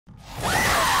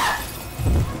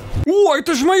О,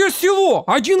 это же мое село!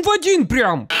 Один в один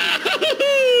прям!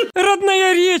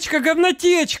 Родная речка,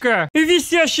 говнотечка!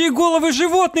 Висящие головы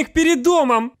животных перед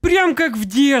домом! Прям как в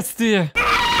детстве!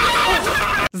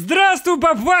 Здравствуй,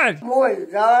 бабварь! Мой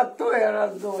золотой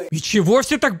родной! И чего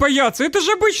все так боятся? Это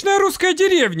же обычная русская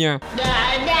деревня! Да.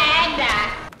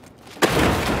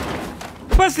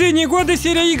 В последние годы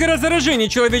серия игр о заражении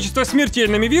человечества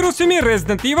смертельными вирусами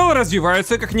Resident Evil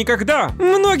развивается как никогда.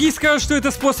 Многие скажут, что это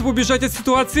способ убежать от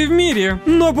ситуации в мире,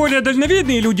 но более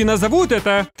дальновидные люди назовут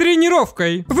это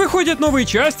тренировкой. Выходят новые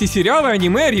части, сериалы,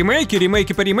 аниме,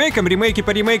 ремейки по ремейкам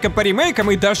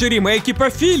и даже ремейки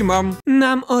по фильмам.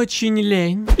 Нам очень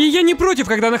лень. И я не против,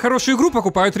 когда на хорошую игру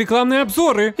покупают рекламные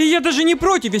обзоры. И я даже не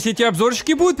против, если эти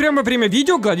обзорщики будут прямо во время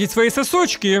видео гладить свои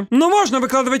сосочки. Но можно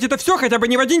выкладывать это все хотя бы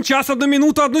не в 1 час, 1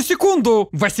 минуту, 1 секунду.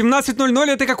 18:00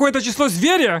 это какое-то число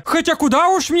зверя. Хотя куда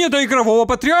уж мне до игрового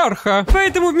патриарха.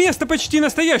 Поэтому вместо почти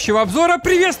настоящего обзора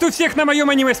приветствую всех на моем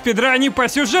аниме-спидране по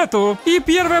сюжету. И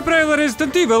первое правило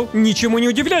Resident Evil. Ничему не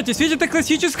удивляйтесь, ведь это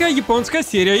классическая японская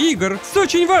серия игр. С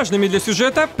очень важными для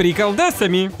сюжета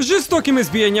приколдесами. Жестоким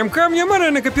избиением камня,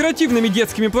 морально-кооперативными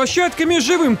детскими площадками,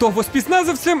 живым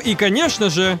тофу-спецназовцем и, конечно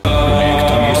же...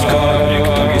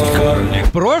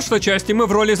 В прошлой части мы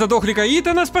в роли задохлика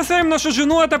Итана спасаем нашу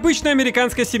жену от обычной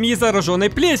американской семьи, зараженной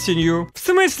плесенью. В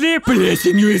смысле,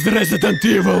 плесенью из Resident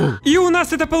Evil. И у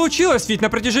нас это получилось, ведь на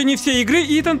протяжении всей игры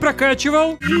Итан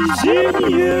прокачивал...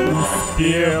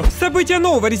 События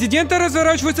нового резидента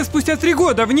разворачиваются спустя 3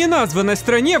 года в неназванной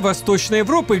стране Восточной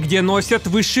Европы, где носят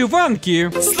вышиванки.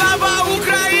 Слава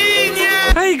Украине!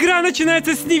 А игра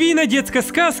начинается с невинной детской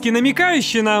сказки,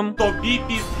 намекающей нам... Тоби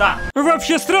пизда.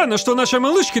 Вообще странно, что наши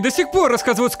малышки до сих пор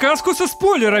рассказывают сказку со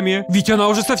спойлерами, ведь она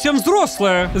уже совсем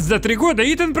взрослая. За 3 года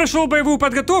Итан прошел боевую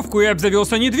подготовку и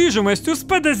обзавелся недвижимостью с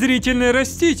подозрительной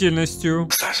растительностью.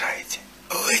 Сажайте,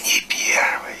 вы не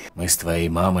первые. Мы с твоей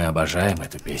мамой обожаем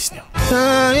эту песню.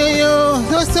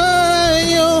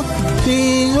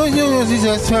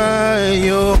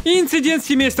 Инцидент с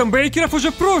семейством Бейкеров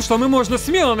уже в прошлом, и можно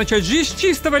смело начать жизнь с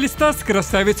чистого листа с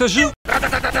красавицей Жил.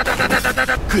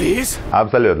 Крис?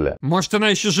 Абсолютно. Может, она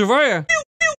еще живая?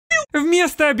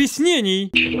 Вместо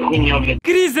объяснений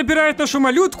Крис забирает нашу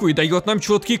малютку и дает нам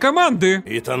четкие команды.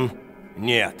 Итан,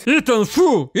 нет. Итан,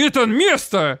 фу! Итан,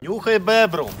 место! Нюхай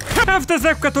бебру.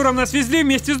 Автозак, в котором нас везли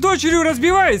вместе с дочерью,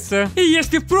 разбивается. И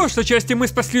если в прошлой части мы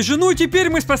спасли жену,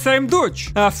 теперь мы спасаем дочь.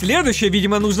 А в следующей,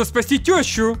 видимо, нужно спасти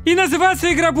тещу. И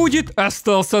называться игра будет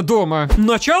 «Остался дома».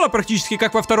 Начало практически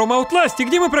как во втором Outlast'е,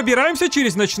 где мы пробираемся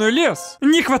через ночной лес.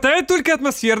 Не хватает только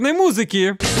атмосферной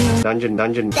музыки.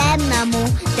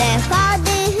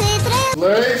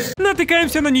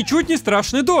 Натыкаемся на ничуть не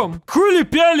страшный дом. Хули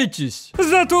пялитесь?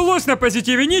 Зато лось на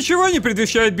позитиве ничего не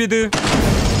предвещает беды.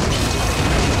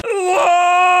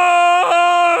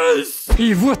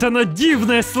 И вот она,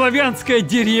 дивная славянская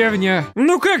деревня.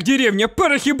 Ну как деревня?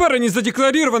 Пара хибар, не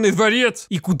задекларированный дворец.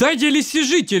 И куда делись все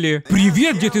жители?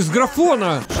 Привет, дед из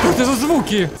графона. Что это за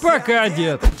звуки? Пока,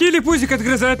 дед. Телепузик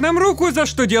отгрызает нам руку, за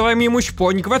что делаем ему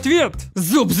шпоник в ответ.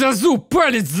 Зуб за зуб,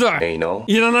 палец за.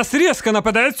 И на нас резко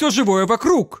нападает все живое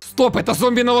вокруг. Стоп, это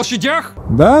зомби на лошадях?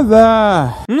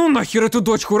 Да-да. Ну нахер эту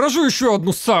дочку, рожу еще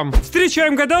одну сам.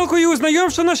 Встречаем гадалку и узнаем,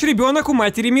 что наш ребенок у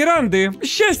матери Миранды.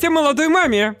 Счастье молодой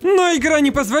маме. Но игра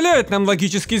не позволяет нам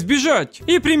логически сбежать.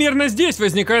 И примерно здесь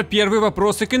возникают первые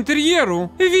вопросы к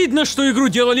интерьеру. Видно, что игру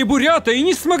делали бурята и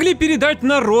не смогли передать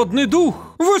народный дух.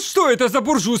 Вот что это за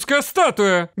буржуйская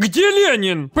статуя? Где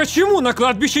Ленин? Почему на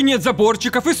кладбище нет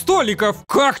заборчиков и столиков?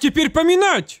 Как теперь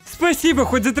поминать? Спасибо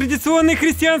хоть за традиционные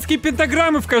христианские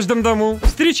пентаграммы в каждом дому.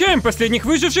 Встречаем последних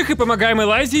выживших и помогаем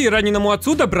Элайзе и раненому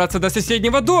отцу добраться до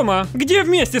соседнего дома, где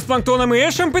вместе с Планктоном и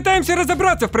Эшем пытаемся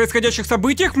разобраться в происходящих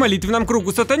событиях в молитвенном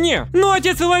кругу сатане. Но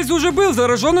отец Элайзы уже был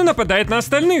заражен и нападает на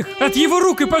остальных. От его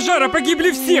рук и пожара погибли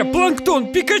все: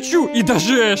 Планктон, Пикачу и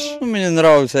даже Эш. Мне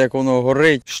нравится, как оно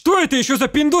горит. Что это еще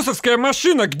за пиндосовская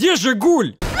машина? Где же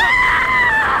Гуль?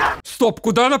 Стоп,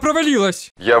 куда она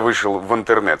провалилась? Я вышел в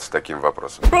интернет с таким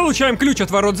вопросом. Получаем ключ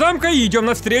от ворот замка и идем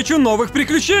навстречу новых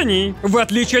приключений. В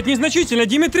отличие от незначительной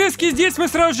Димитрески, здесь мы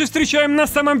сразу же встречаем на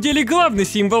самом деле главный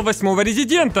символ 8-го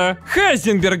резидента —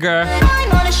 Хайзенберга.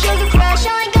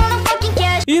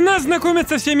 И нас знакомят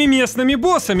со всеми местными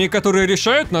боссами, которые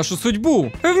решают нашу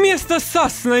судьбу. Вместо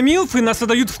Сасна Милфы нас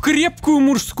отдают в крепкую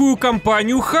мужскую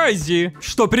компанию Хайзи,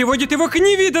 что приводит его к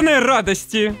невиданной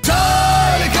радости.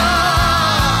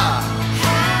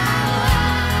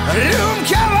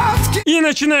 И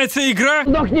начинается игра.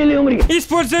 Сдохни или умри.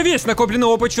 Используя весь накопленный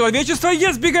опыт человечества,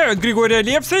 я сбегаю от Григория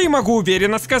Лепса и могу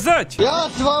уверенно сказать: Я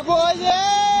свободен!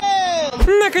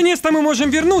 Наконец-то мы можем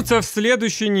вернуться в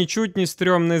следующий ничуть не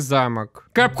стрёмный замок.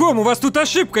 Capcom, у вас тут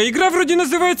ошибка. Игра вроде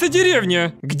называется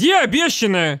 «Деревня». Где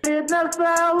обещанная?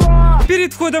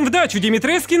 Перед входом в дачу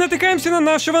Димитрески натыкаемся на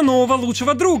нашего нового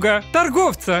лучшего друга,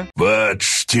 торговца.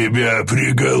 Бац, тебя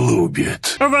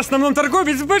приголубит. В основном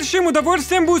торговец с большим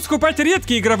удовольствием будет скупать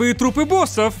редкие игровые трупы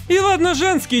боссов. И ладно,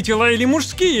 женские тела или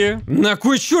мужские. На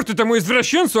кой черт этому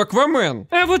извращенцу Аквамен?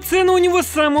 А вот цены у него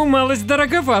самую малость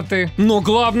дороговаты. Но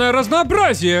главное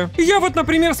разнообразие. Я вот,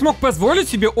 например, смог позволить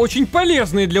себе очень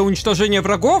полезные для уничтожения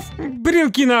врагов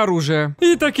брелки на оружие.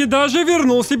 И таки даже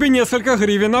вернул себе несколько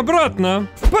гривен обратно.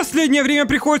 В последнее время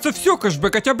приходится все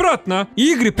кэшбэкать обратно.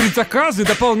 Игры, предзаказы,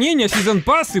 дополнения,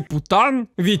 сезон-пассы, путан.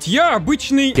 Ведь я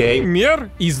обычный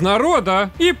мер из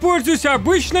народа. И пользуюсь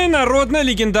обычной народной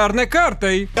легендарной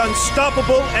картой.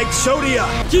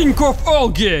 Тинькофф All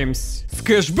Games. С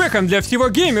кэшбэком для всего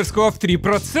геймерского в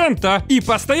 3% и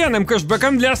постоянным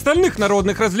кэшбэком для остальных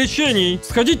народных развлечений.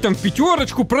 Сходить там в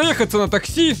пятерочку, проехаться на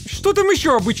такси. Что там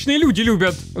еще обычные люди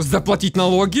любят? Заплатить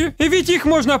налоги? Ведь их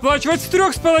можно оплачивать с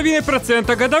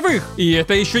 3,5% годовых. И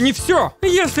это еще не все.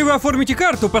 Если вы оформите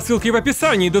карту по ссылке в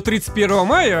описании до 31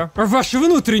 мая, ваш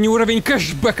внутренний уровень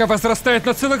кэшбэка возрастает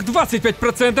на целых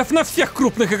 25% на всех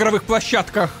крупных игровых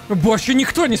площадках. Больше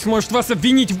никто не сможет вас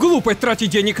обвинить в глупой трате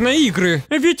денег на игры.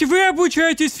 Ведь вы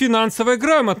обучаетесь финансовой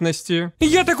грамотности.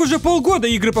 Я так уже полгода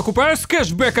игры покупаю с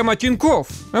кэшбэком от Тинькофф.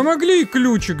 А могли и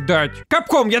ключик дать.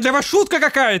 Capcom, я для вас шутка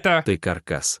какая-то. Ты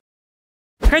Каргас.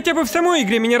 Хотя бы в самой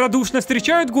игре меня радушно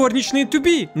встречают горничные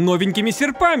туби новенькими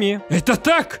серпами. Это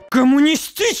так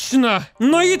коммунистично!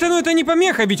 Но Итану это не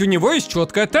помеха, ведь у него есть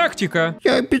четкая тактика.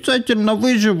 Я обязательно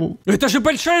выживу. Это же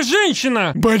большая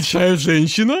женщина! Большая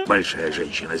женщина? Большая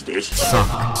женщина здесь.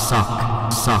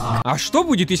 А что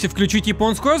будет, если включить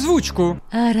японскую озвучку?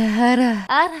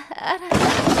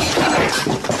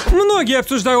 Многие,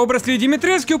 обсуждая образ Леди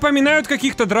Димитрески, упоминают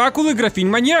каких-то Дракул и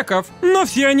графинь-маньяков. Но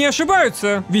все они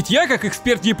ошибаются. Ведь я, как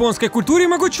эксперт в японской культуре,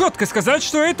 могу четко сказать,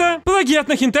 что это плагиат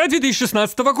на хентай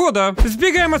 2016 года.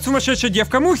 Сбегаем от сумасшедшей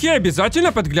девка-мухи,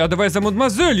 обязательно подглядывая за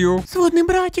мадемуазелью. Сводный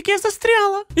братик, я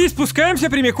застряла. И спускаемся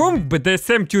прямиком в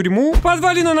БДСМ-тюрьму. В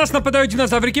подвале на нас нападают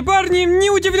динозаврики-парни. Не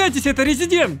удивляйтесь, это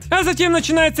резидент. А затем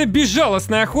начинается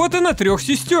безжалостная охота на 3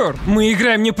 сестер. Мы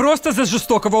играем не просто за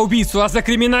жестокого убийцу, а за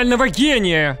криминального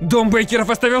гения. Дом Бейкеров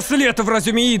оставил след в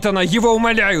разуме Итана. Его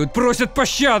умоляют, просят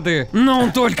пощады. Но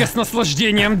он только с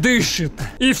наслаждением дышит.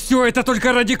 И все это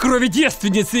только ради крови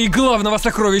девственницы и главного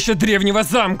сокровища древнего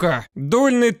замка.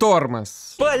 Дульный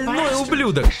тормоз. Больной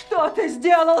ублюдок. Что ты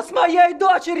сделал с моей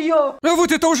дочерью? А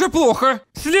вот это уже плохо.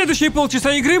 Следующие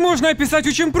полчаса игры можно описать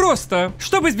очень просто.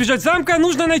 Чтобы избежать замка,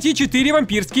 нужно найти 4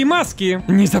 вампирские маски,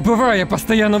 не забывая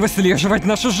постоянно выслеживать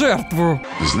нашу жертву.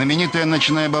 Знаменитая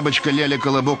ночная бабочка Ляля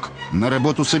Колобок на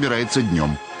работу собирается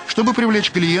днем. Чтобы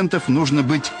привлечь клиентов, нужно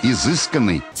быть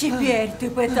изысканной. Теперь ты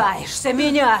пытаешься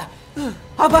меня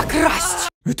обокрасть.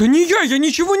 Это не я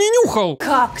ничего не нюхал.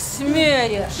 Как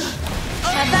смеешь?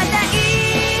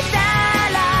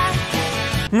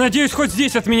 Надеюсь, хоть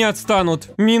здесь от меня отстанут.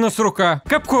 Минус рука.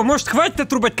 Capcom, может, хватит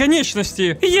отрубать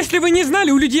конечности? Если вы не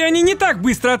знали, у людей они не так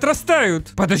быстро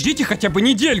отрастают. Подождите хотя бы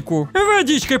недельку.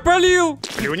 Водичкой полил.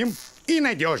 Плюнем и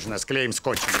надежно склеим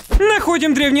скотчем.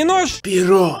 Находим древний нож.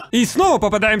 Перо. И снова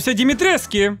попадаемся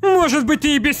Димитрески. Может быть,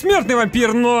 ты и бессмертный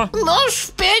вампир, но... Нож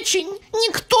в печень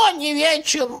никто не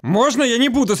вечен. Можно я не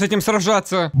буду с этим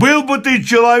сражаться? Был бы ты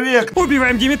человек.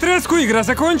 Убиваем Димитреску, игра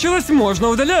закончилась, можно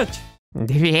удалять.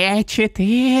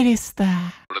 2400.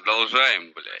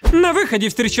 Продолжаем, блядь. На выходе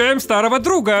встречаем старого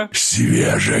друга.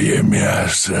 Свежее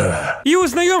мясо. И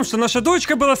узнаем, что наша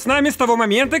дочка была с нами с того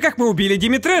момента, как мы убили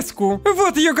Димитреску.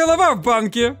 Вот ее голова в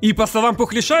банке. И по словам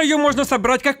Пухлиша, ее можно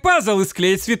собрать как пазл и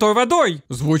склеить святой водой.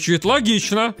 Звучит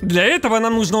логично. Для этого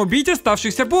нам нужно убить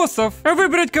оставшихся боссов. А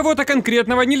выбрать кого-то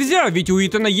конкретного нельзя, ведь у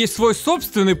Итана есть свой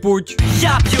собственный путь.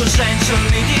 Я пью женщин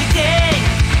и детей,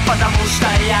 потому что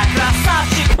я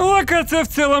красавчик. Локация в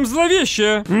целом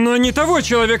зловещая, но не того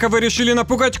человека вы решили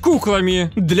напугать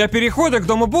куклами. Для перехода к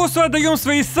дому босса отдаем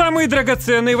свои самые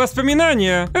драгоценные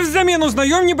воспоминания. Взамен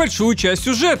узнаем небольшую часть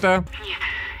сюжета. Нет,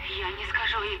 я не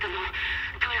скажу Итану,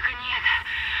 только нет.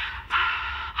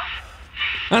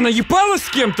 Она ебалась с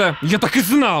кем-то? Я так и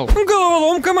знал.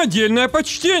 Головоломкам отдельное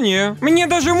почтение. Мне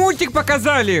даже мультик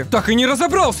показали. Так и не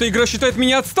разобрался, игра считает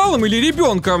меня отсталым или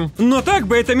ребенком. Но так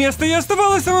бы это место и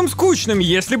оставалось самым скучным,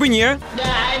 если бы не...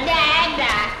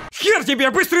 Хер тебе,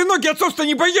 быстрые ноги отцовства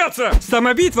не боятся!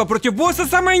 Сама битва против босса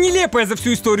самая нелепая за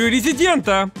всю историю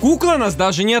Резидента. Кукла нас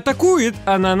даже не атакует,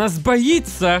 она нас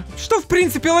боится. Что в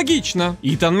принципе логично.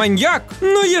 Итан маньяк.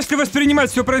 Но если воспринимать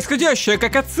все происходящее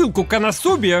как отсылку к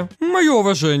Анасубе, мое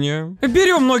уважение.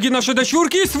 Берем ноги нашей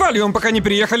дочурки и сваливаем, пока не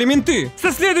приехали менты.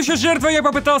 Со следующей жертвой я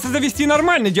попытался завести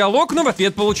нормальный диалог, но в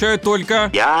ответ получаю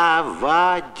только: я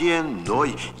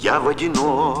водяной, я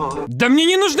водяной. Да мне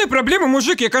не нужны проблемы,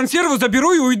 мужик, я консерву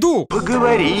заберу и уйду.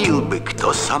 Поговорил бы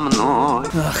кто со мной.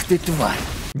 Ах ты тварь.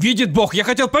 Видит бог, я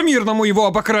хотел по-мирному его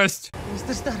обокрасть.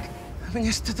 Мистер Старк,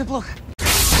 мне что-то плохо.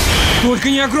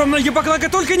 Только не огромная ебаклака,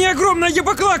 только не огромная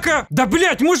ебаклака! Да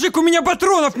блять, мужик, у меня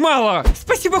патронов мало!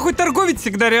 Спасибо, хоть торговец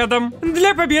всегда рядом.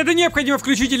 Для победы необходимо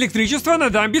включить электричество на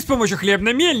дамбе с помощью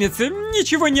хлебной мельницы.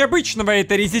 Ничего необычного,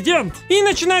 это Резидент. И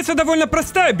начинается довольно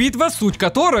простая битва, суть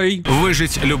которой: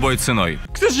 выжить любой ценой.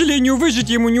 К сожалению, выжить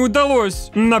ему не удалось.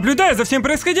 Наблюдая за всем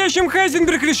происходящим,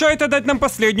 Хайзенберг решает отдать нам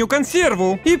последнюю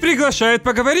консерву и приглашает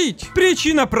поговорить.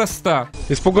 Причина проста.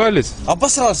 Испугались?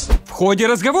 Обосрался. В ходе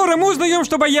разговора мы узнаем,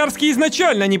 что Боярский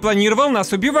изначально не планировал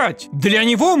нас убивать. Для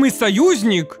него мы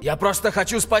союзник. Я просто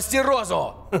хочу спасти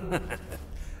Розу.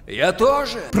 Я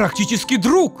тоже. Практически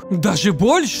друг. Даже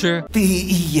больше. Ты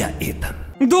и я, Итан.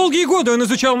 Долгие годы он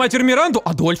изучал матерь Миранду,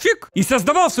 Адольфик, и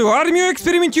создавал свою армию,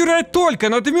 экспериментируя только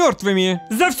над мертвыми.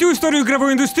 За всю историю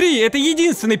игровой индустрии это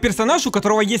единственный персонаж, у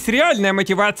которого есть реальная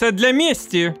мотивация для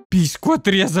мести. Письку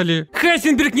отрезали.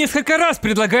 Хайзенберг несколько раз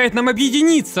предлагает нам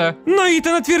объединиться, но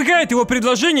Итан отвергает его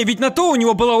предложение, ведь на то у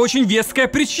него была очень веская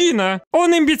причина.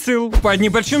 Он имбецил. Под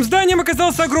небольшим зданием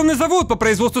оказался огромный завод по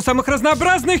производству самых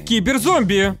разнообразных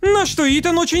киберзомби, на что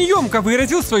Итан очень емко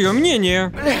выразил свое мнение.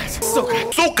 Блять, сука.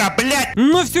 Сука, блять!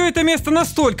 Но все это место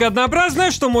настолько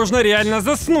однообразное, что можно реально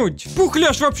заснуть.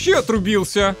 Пухляш вообще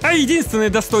отрубился. А единственный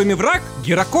достойный враг —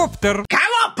 гирокоптер.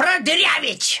 Кого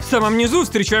продырявить? В самом низу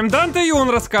встречаем Данте, и он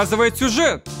рассказывает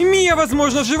сюжет. Мия,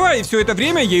 возможно, жива, и все это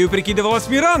время ею прикидывалась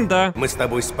Миранда. Мы с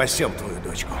тобой спасем твою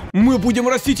дочку. Мы будем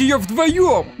растить ее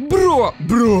вдвоем. Бро.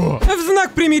 В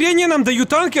знак примирения нам дают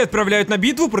танк и отправляют на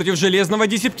битву против железного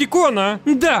десептикона.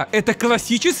 Да, это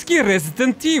классический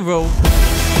Resident Evil.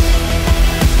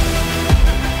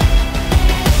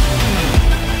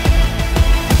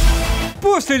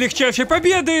 После легчайшей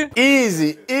победы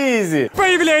Изи.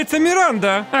 появляется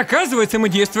Миранда. Оказывается, мы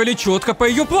действовали четко по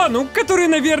ее плану, который,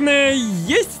 наверное,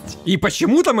 есть. И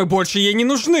почему-то мы больше ей не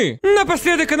нужны.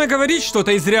 Напоследок она говорит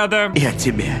что-то из ряда: Я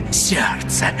тебе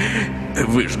сердце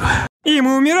выжгу. И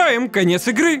мы умираем, конец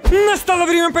игры. Настало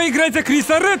время поиграть за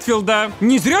Криса Редфилда.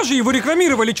 Не зря же его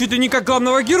рекламировали чуть ли не как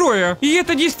главного героя. И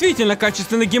это действительно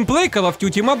качественный геймплей Call of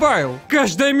Duty Mobile.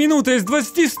 Каждая минута из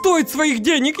 20 стоит своих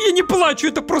денег. Я не плачу,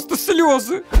 это просто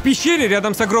слезы. В пещере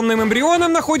рядом с огромным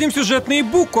эмбрионом находим сюжетные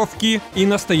буковки и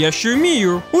настоящую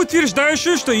Мию,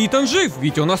 утверждающую, что Итан жив,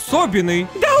 ведь он особенный.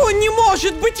 Да он не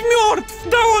может быть мертв!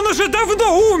 Да он уже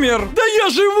давно умер! Да я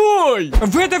живой!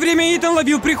 В это время Итан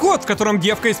ловил приход, в котором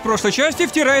девка из прошлой части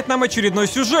втирает нам очередной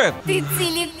сюжет. Ты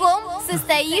целиком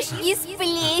состоишь из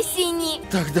плесени.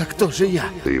 Тогда кто же я?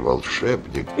 Ты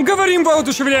волшебник. Говорим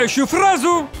воодушевляющую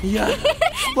фразу: Я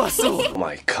спасу.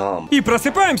 и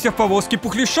просыпаемся в повозке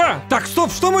Пухляша. Так,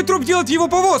 стоп, что мой труп делает в его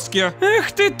повозке?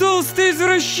 Эх ты толстый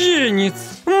извращенец.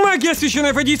 Магия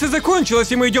священной водицы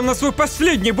закончилась, и мы идем на свой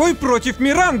последний бой против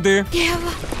Миранды.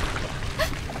 Ева,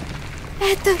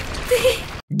 это ты?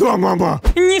 Да, мама.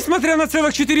 Несмотря на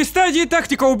целых 4 стадии,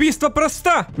 тактика убийства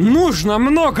проста. Нужно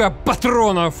много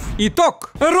патронов.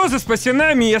 Итог. Роза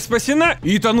спасена, Мия спасена,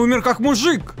 Итан умер как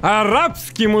мужик.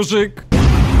 Арабский мужик.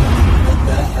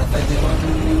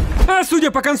 А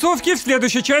судя по концовке, в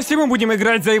следующей части мы будем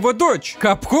играть за его дочь.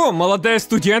 Capcom, молодая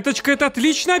студенточка, это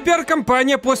отличная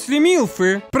пиар-компания после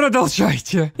Милфы.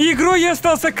 Продолжайте. Игрой я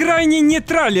остался крайне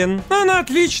нейтрален. Она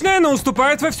отличная, но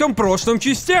уступает во всем прошлым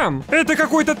частям. Это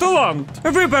какой-то талант.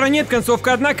 Выбора нет,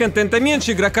 концовка одна, контента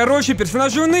меньше, игра короче,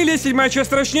 персонажи уныли, 7-я часть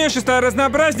страшнее, 6-я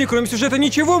разнообразнее, кроме сюжета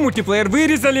ничего, мультиплеер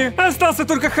вырезали. Остался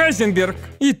только Хайзенберг.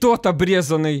 И тот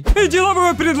обрезанный. И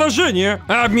деловое предложение.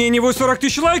 Обмениваю 40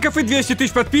 000 лайков и 200 000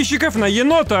 подписчиков на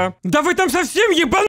енота. Да вы там совсем ебан...